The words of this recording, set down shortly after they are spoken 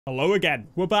Hello again.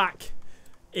 We're back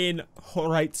in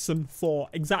Horizon 4,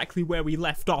 exactly where we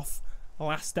left off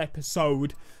last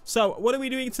episode. So, what are we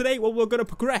doing today? Well, we're going to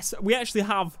progress. We actually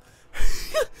have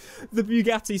the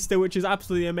Bugatti still, which is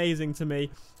absolutely amazing to me.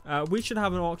 We should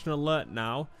have an auction alert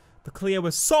now. The Clio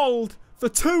was sold for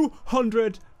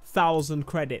 200,000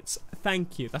 credits.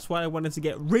 Thank you. That's what I wanted to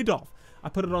get rid of. I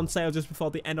put it on sale just before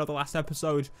the end of the last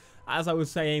episode, as I was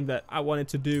saying that I wanted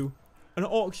to do an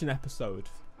auction episode.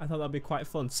 I thought that'd be quite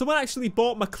fun. Someone actually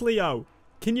bought my Clio.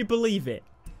 Can you believe it?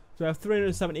 So I have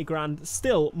 370 grand.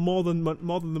 Still more than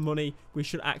the money we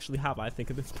should actually have, I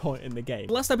think, at this point in the game.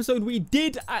 Last episode, we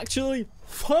did actually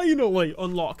finally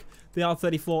unlock the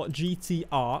R34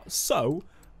 GTR. So,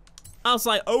 as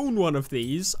I own one of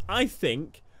these, I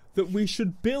think that we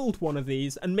should build one of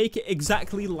these and make it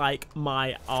exactly like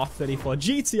my R34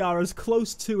 GTR, as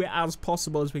close to it as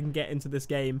possible as we can get into this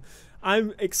game.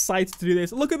 I'm excited to do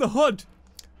this. Look at the hood.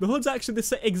 The hood's actually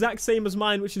the exact same as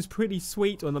mine, which is pretty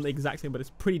sweet. Well, not the exact same, but it's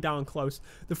pretty darn close.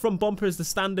 The front bumper is the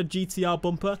standard GTR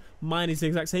bumper. Mine is the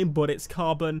exact same, but it's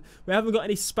carbon. We haven't got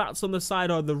any spats on the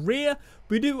side or the rear.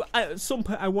 We do, at some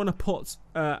point, I want to put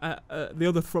the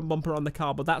other front bumper on the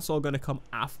car, but that's all going to come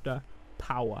after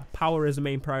power. Power is the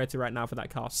main priority right now for that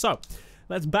car. So,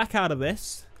 let's back out of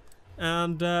this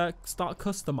and start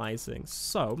customizing.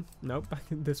 So, no, back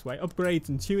in this way. Upgrades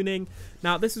and tuning.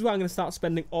 Now, this is where I'm going to start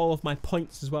spending all of my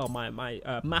points as well. My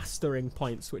mastering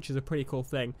points, which is a pretty cool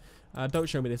thing. Don't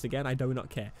show me this again. I do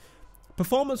not care.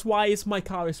 Performance-wise, my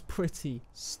car is pretty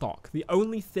stock. The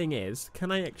only thing is,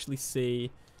 can I actually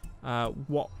see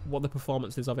what the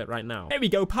performance is of it right now? There we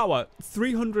go. Power,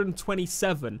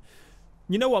 327.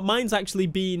 You know what? Mine's actually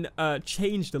been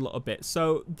changed a little bit.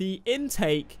 So, the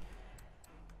intake,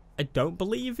 I don't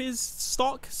believe is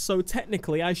stock, so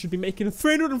technically I should be making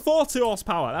 340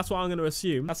 horsepower. That's what I'm going to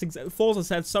assume. That's Forza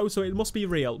said so it must be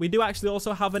real. We do actually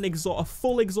also have a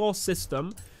full exhaust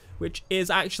system, which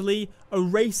is actually a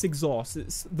race exhaust.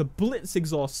 It's the Blitz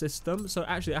exhaust system. So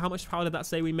actually, how much power did that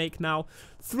say we make now?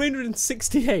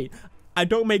 368. I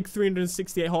don't make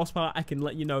 368 horsepower. I can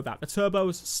let you know that. The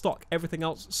turbos, stock. Everything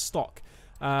else, stock.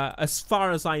 As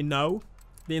far as I know,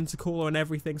 the intercooler and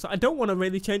everything. So I don't want to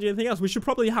really change anything else. We should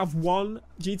probably have one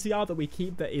GTR that we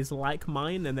keep that is like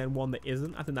mine, and then one that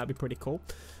isn't. I think that'd be pretty cool.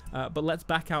 But let's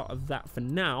back out of that for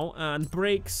now. And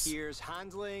brakes. Here's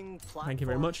handling. Thank you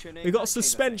very much. We got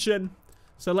suspension.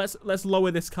 So let's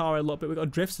lower this car a little bit. We got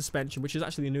drift suspension, which is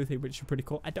actually a new thing, which is pretty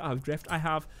cool. I don't have drift. I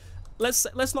have.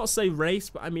 Let's not say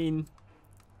race, but I mean,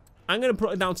 I'm gonna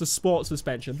put it down to sport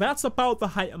suspension. That's about the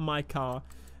height of my car.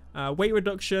 Weight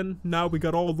reduction, no, we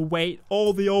got all the weight,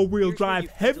 all the all-wheel drive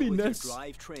heaviness.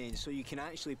 Drivetrain, so you can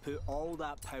actually put all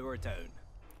that power down.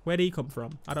 Where did he come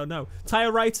from? I don't know.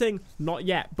 Tire writing, not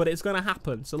yet, but it's gonna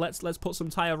happen. So let's put some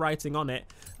tire writing on it,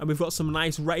 and we've got some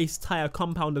nice race tire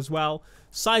compound as well.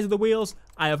 Size of the wheels,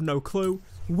 I have no clue.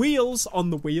 Wheels on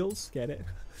the wheels, get it?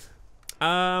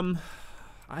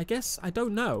 I guess I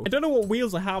don't know. I don't know what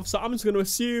wheels I have, so I'm just gonna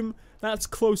assume that's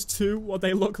close to what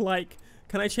they look like.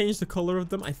 Can I change the color of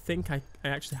them? I think I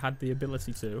actually had the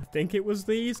ability to. I think it was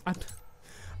these.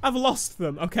 I've lost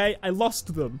them, okay? I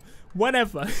lost them.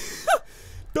 Whatever.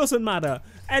 Doesn't matter.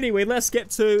 Anyway, let's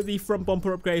get to the front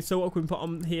bumper upgrade. So what can we put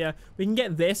on here? We can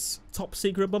get this top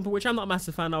secret bumper, which I'm not a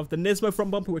massive fan of. The Nismo front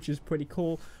bumper, which is pretty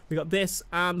cool. We got this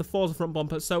and the Forza front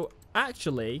bumper. So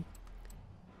actually,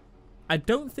 I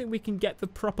don't think we can get the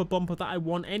proper bumper that I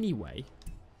want anyway,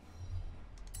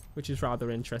 which is rather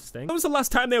interesting. When was the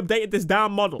last time they updated this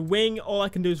damn model? Wing, all I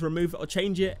can do is remove it or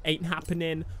change it. Ain't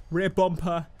happening. Rear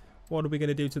bumper, what are we going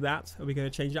to do to that? Are we going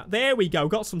to change that? There we go.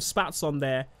 Got some spats on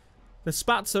there. The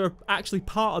spats are actually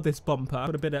part of this bumper.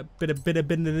 Put a bit of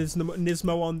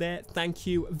Nismo on there. Thank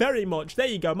you very much. There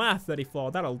you go. My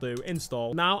R34. That'll do.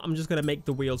 Install. Now I'm just going to make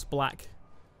the wheels black.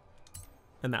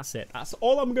 And that's it. That's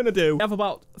all I'm going to do. We have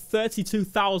about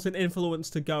 32,000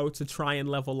 influence to go to try and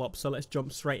level up. So let's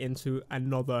jump straight into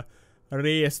another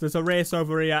race. There's a race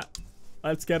over here.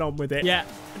 Let's get on with it. Yeah,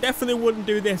 I definitely wouldn't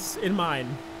do this in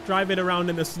mine. Drive it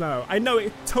around in the snow. I know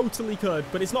it totally could,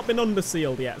 but it's not been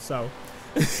undersealed yet, so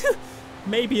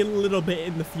maybe a little bit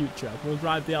in the future. We'll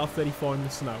drive the R34 in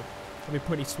the snow. It'll be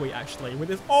pretty sweet, actually, with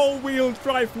this all-wheel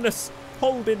driveness,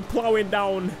 holding, plowing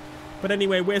down. But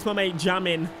anyway, where's my mate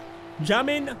Jamin?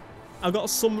 Jamin, I've got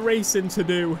some racing to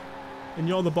do, and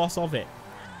you're the boss of it.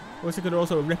 I wish I could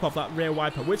also rip off that rear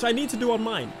wiper, which I need to do on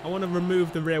mine. I want to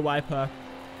remove the rear wiper,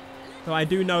 though I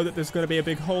do know that there's going to be a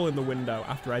big hole in the window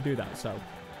after I do that, so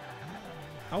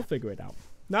I'll figure it out.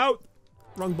 No,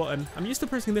 wrong button. I'm used to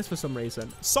pressing this for some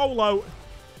reason. Solo.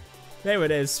 There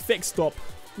it is, fixed up,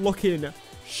 looking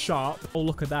sharp. Oh,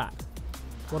 look at that.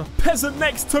 What a peasant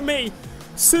next to me.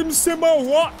 Simmer,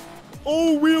 what?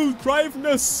 All-wheel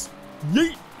driveness.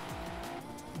 Yeet.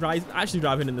 Actually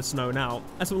driving in the snow now.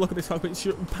 Let's have a look at this cockpit.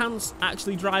 Pants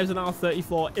actually drives an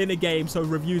R34 in a game, so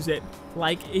reviews it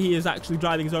like he is actually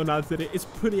driving his own R34. It's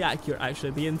pretty accurate, actually,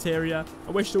 the interior.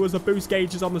 I wish there was a boost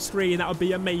gauges on the screen. That would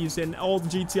be amazing. All the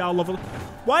GTR level.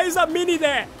 Why is that Mini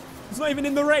there? It's not even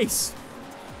in the race.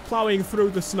 Plowing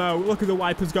through the snow. Look at the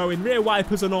wipers going. Rear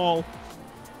wipers and all.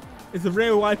 Is the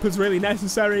rear wipers really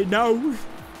necessary? No.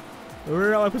 The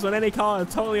rear wipers on any car are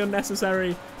totally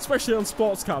unnecessary, especially on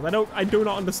sports cars. I do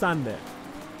not understand it.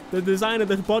 The design of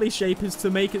the body shape is to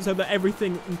make it so that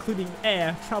everything, including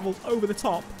air, travels over the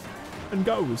top and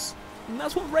goes. And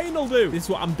that's what rain will do. This is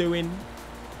what I'm doing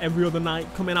every other night,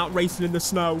 coming out racing in the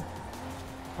snow.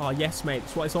 Oh, yes, mate.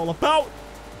 That's what it's all about.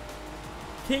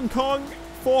 King Kong,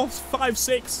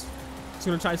 456. I was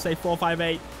going to try to say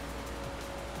 458.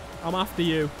 I'm after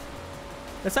you.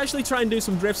 Let's actually try and do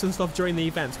some drifts and stuff during the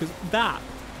events, because that,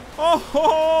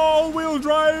 all-wheel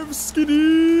drive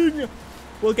skidding,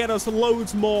 will get us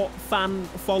loads more fan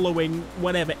following,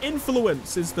 whatever.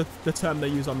 Influence is the term they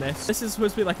use on this. This is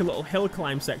supposed to be like a little hill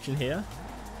climb section here.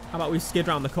 How about we skid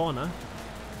around the corner?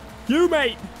 You,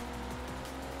 mate!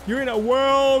 You're in a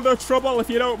world of trouble if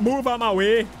you don't move out my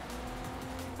way.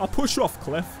 I'll push you off,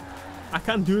 cliff. I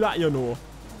can do that, you know.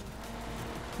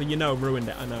 But you know, ruined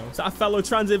it, I know. Is that a fellow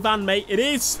transit van, mate? It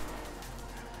is!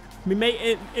 Me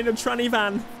mate in a tranny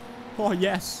van. Oh,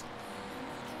 yes.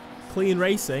 Clean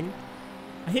racing.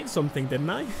 I hit something, didn't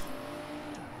I?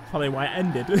 Probably why it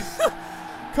ended.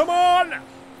 Come on! I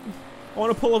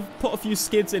want to put a few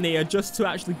skids in here just to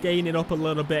actually gain it up a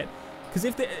little bit. Because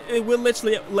if it will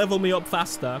literally level me up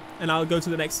faster, and I'll go to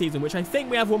the next season, which I think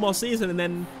we have one more season, and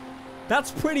then that's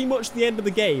pretty much the end of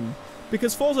the game.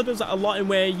 Because Forza does that a lot in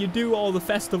where you do all the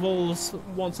festivals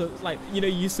once, like, you know,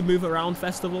 you used to move around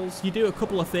festivals. You do a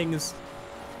couple of things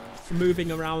moving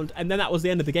around, and then that was the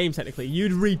end of the game, technically.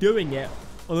 You'd redoing it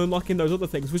and unlocking those other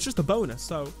things was just a bonus.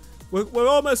 So, we're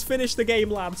almost finished the game,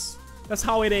 lads. That's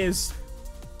how it is.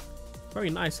 Very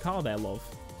nice car there, love.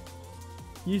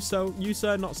 You, sir,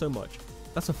 not so much.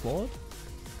 That's a Ford?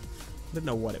 I didn't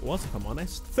know what it was, if I'm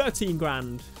honest. 13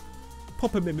 grand.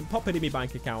 Pop it in my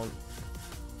bank account.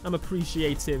 I'm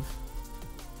appreciative.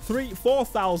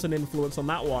 4,000 influence on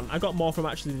that one. I got more from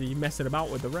actually messing about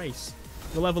with the race.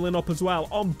 We're leveling up as well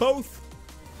on both.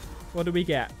 What do we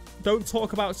get? Don't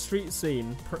talk about street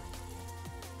scene.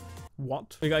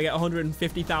 What? We gotta get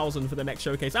 150,000 for the next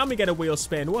showcase. And we get a wheel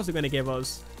spin. What's it gonna give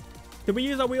us? Did we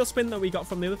use our wheel spin that we got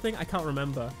from the other thing? I can't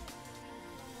remember.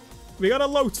 We got a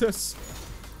Lotus.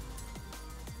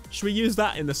 Should we use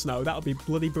that in the snow? That would be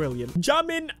bloody brilliant.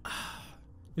 Jamming.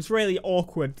 It's really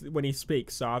awkward when he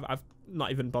speaks, so I've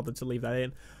not even bothered to leave that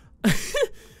in.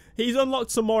 He's unlocked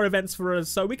some more events for us,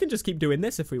 so we can just keep doing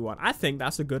this if we want. I think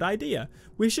that's a good idea.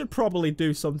 We should probably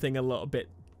do something a little bit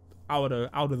out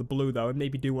of the blue, though, and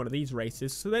maybe do one of these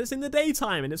races so that it's in the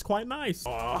daytime and it's quite nice.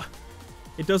 Oh,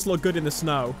 it does look good in the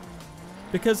snow.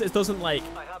 Because it doesn't, like...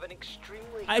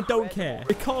 I don't care.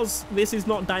 Because this is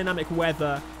not dynamic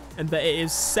weather and that it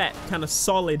is set kind of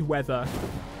solid weather...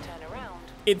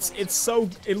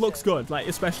 It looks good, like,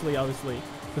 especially obviously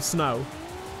the snow,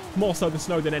 more so the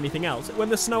snow than anything else. When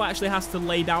the snow actually has to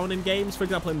lay down in games, for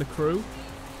example in the crew,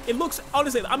 it looks,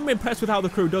 honestly, I'm impressed with how the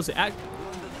crew does it.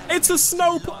 It's a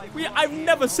snow, I've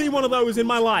never seen one of those in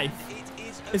my life.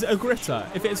 Is it a gritter?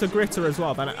 If it's a gritter as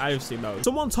well, then I've seen those.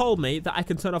 Someone told me that I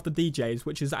can turn off the DJs,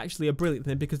 which is actually a brilliant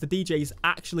thing because the DJs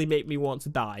actually make me want to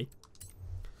die.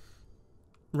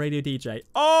 Radio DJ.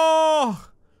 Oh,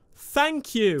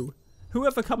 thank you.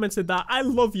 Whoever commented that, I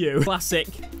love you. Classic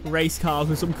race cars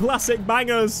with some classic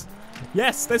bangers.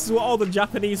 Yes, this is what all the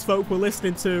Japanese folk were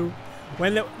listening to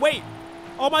when they... Wait!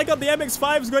 Oh my god, the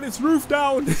MX-5's got its roof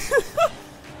down!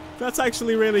 That's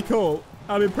actually really cool.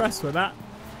 I'm impressed with that.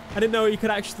 I didn't know you could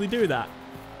actually do that.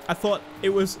 I thought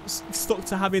it was stuck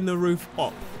to having the roof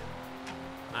up.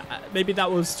 Maybe that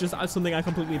was just something I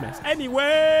completely missed.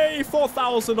 Anyway,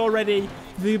 4,000 already.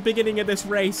 The beginning of this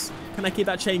race. Can I keep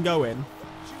that chain going?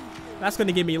 That's going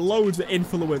to give me loads of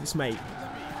influence, mate.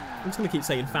 I'm just going to keep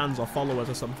saying fans or followers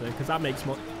or something, because that makes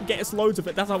more... Get us loads of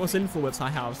it. That's how much influence I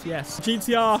have. Yes.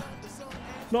 GTR.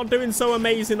 Not doing so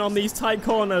amazing on these tight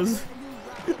corners.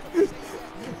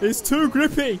 It's too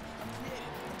grippy.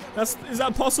 Is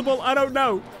that possible? I don't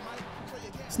know.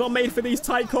 It's not made for these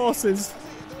tight courses.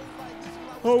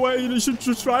 Oh, wait, you should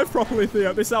just drive properly,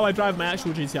 Theo. This is how I drive my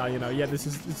actual GTR, you know. Yeah, this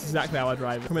is exactly how I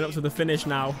drive it. Coming up to the finish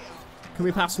now. Can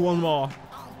we pass one more?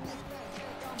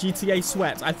 GTA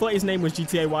Sweat. I thought his name was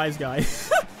GTA Wise Guy.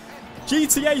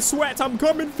 GTA Sweat, I'm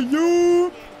coming for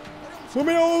you. For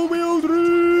my all-wheel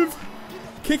drive.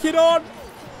 Kick it on.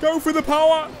 Go for the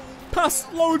power.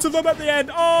 Pass loads of them at the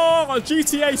end. Oh,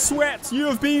 GTA sweat. You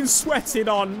have been sweated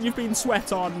on. You've been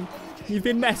sweat on. You've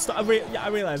been messed up. I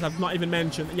realise I've not even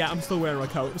mentioned. Yeah, I'm still wearing a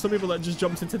coat. Some people that just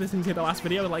jumped into this into the last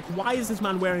video are like, why is this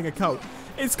man wearing a coat?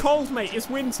 It's cold, mate. It's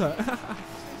winter.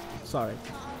 Sorry.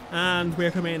 And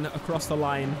we're coming across the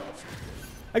line.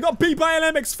 I got beat by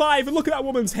an MX-5, and look at that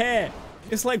woman's hair.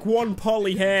 It's like one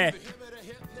poly hair.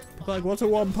 Like, what's a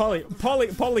one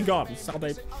polygons? Are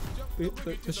they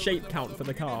the shape count for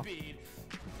the car?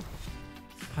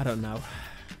 I don't know.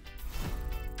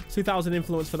 2,000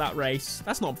 influence for that race.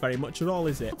 That's not very much at all,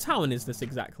 is it? What town is this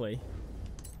exactly?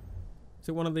 Is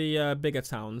it one of the bigger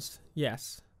towns?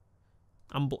 Yes.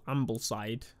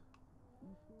 Ambleside.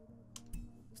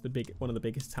 It's one of the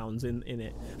biggest towns in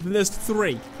it. And there's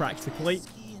 3 practically.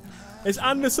 It's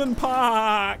Anderson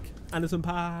Park. Anderson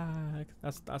Park.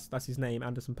 That's his name,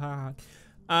 Anderson Park.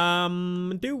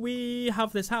 Do we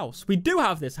have this house? We do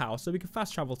have this house, so we can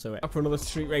fast travel to it. Up for another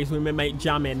street race with my mate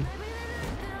jamming.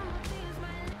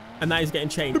 And that is getting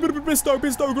changed.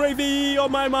 Bisto gravy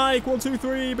on my mic. 1, 2,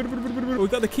 3.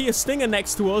 We've got the Kia Stinger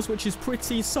next to us, which is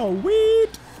pretty sweet.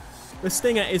 The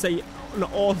Stinger is an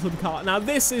awesome car. Now,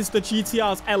 this is the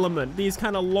GTR's element. These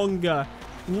kind of longer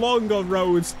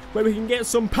roads where we can get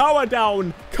some power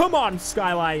down. Come on,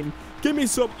 Skyline. Give me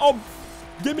some. Oh,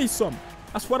 give me some.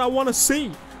 That's what I want to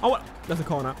see. There's a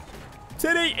corner.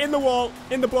 Titty in the wall,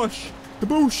 in the bush. The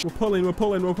bush. We're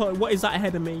pulling. What is that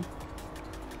ahead of me?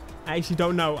 I actually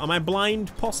don't know. Am I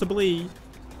blind? Possibly.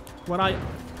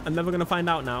 I'm never going to find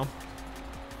out now.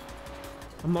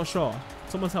 I'm not sure.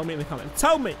 Someone tell me in the comments.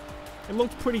 Tell me. It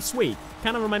looked pretty sweet.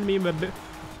 Kind of reminded me of a bit.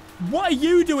 What are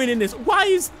you doing in this? What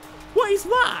is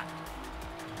that?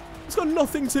 It's got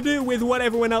nothing to do with what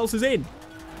everyone else is in.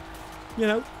 You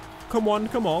know? Come on,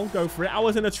 go for it. I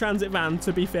was in a transit van,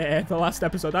 to be fair, the last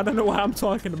episode. I don't know what I'm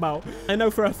talking about. I know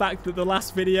for a fact that the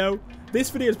last video, this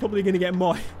video is probably going to get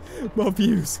more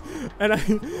views. And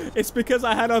it's because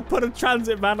I had to put a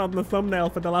transit van on the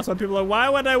thumbnail for the last one. People are like, why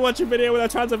would I watch a video with a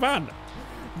transit van?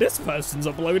 This person's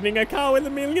uploading a car with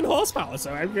 1 million horsepower,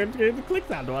 so I'm going to click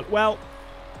that one. Well,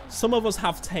 some of us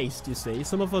have taste, you see.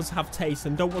 Some of us have taste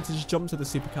and don't want to just jump to the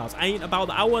supercars. I ain't about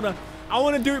that. I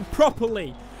wanna do it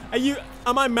properly.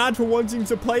 Am I mad for wanting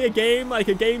to play a game like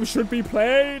a game should be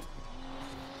played?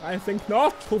 I think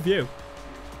not. Cool view.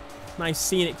 Nice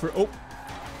scenic for. Oh,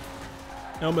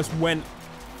 I almost went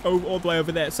all the way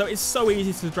over there. So it's so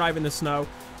easy to drive in the snow.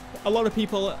 A lot of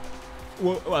people,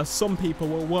 some people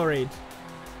were worried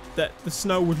that the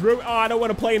snow would ruin. Oh, I don't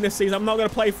want to play in this season. I'm not going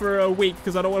to play for a week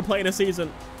because I don't want to play in a season.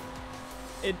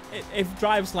 It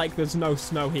drives like there's no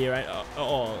snow here at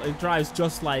all. It drives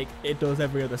just like it does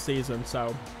every other season.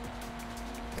 So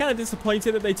kind of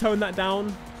disappointed that they toned that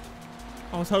down.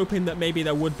 I was hoping that maybe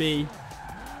there would be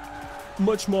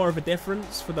much more of a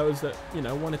difference for those that, you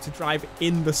know, wanted to drive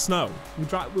in the snow. We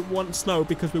want snow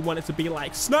because we want it to be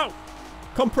like snow.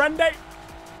 Comprende?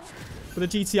 For the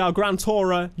GTR Grand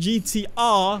Tourer,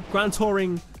 GTR Grand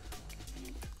Touring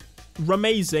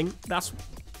Ramazing. That's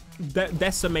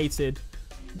decimated.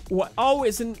 What? Oh,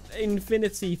 it's an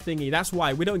infinity thingy. That's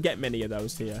why we don't get many of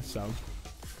those here. So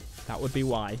that would be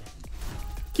why.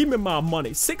 Give me my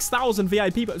money. 6,000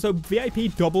 VIP. So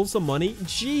VIP doubles the money.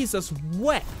 Jesus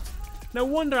wept. No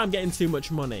wonder I'm getting too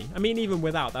much money. I mean, even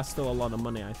without, that's still a lot of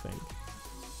money, I think.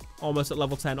 Almost at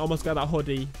level 10. Almost got that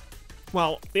hoodie.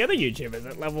 Well, the other YouTuber's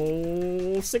at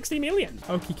level 60 million.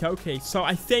 Okie dokie. So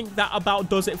I think that about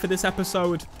does it for this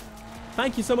episode.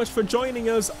 Thank you so much for joining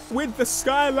us with the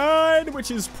Skyline,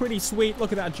 which is pretty sweet.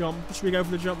 Look at that jump. Should we go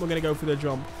for the jump? We're going to go for the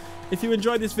jump. If you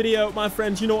enjoyed this video, my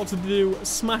friends, you know what to do.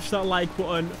 Smash that like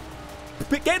button.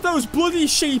 But get those bloody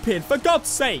sheep in, for God's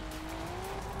sake.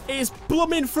 It is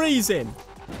blooming freezing.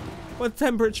 What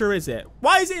temperature is it?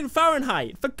 Why is it in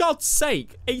Fahrenheit? For God's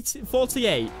sake.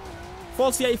 48.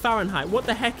 48 Fahrenheit. What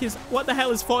the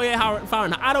hell is 48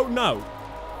 Fahrenheit? I don't know.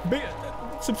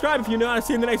 Subscribe if you know. I'll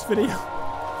see you in the next video.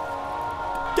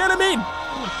 Get him in!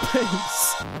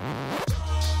 Peace.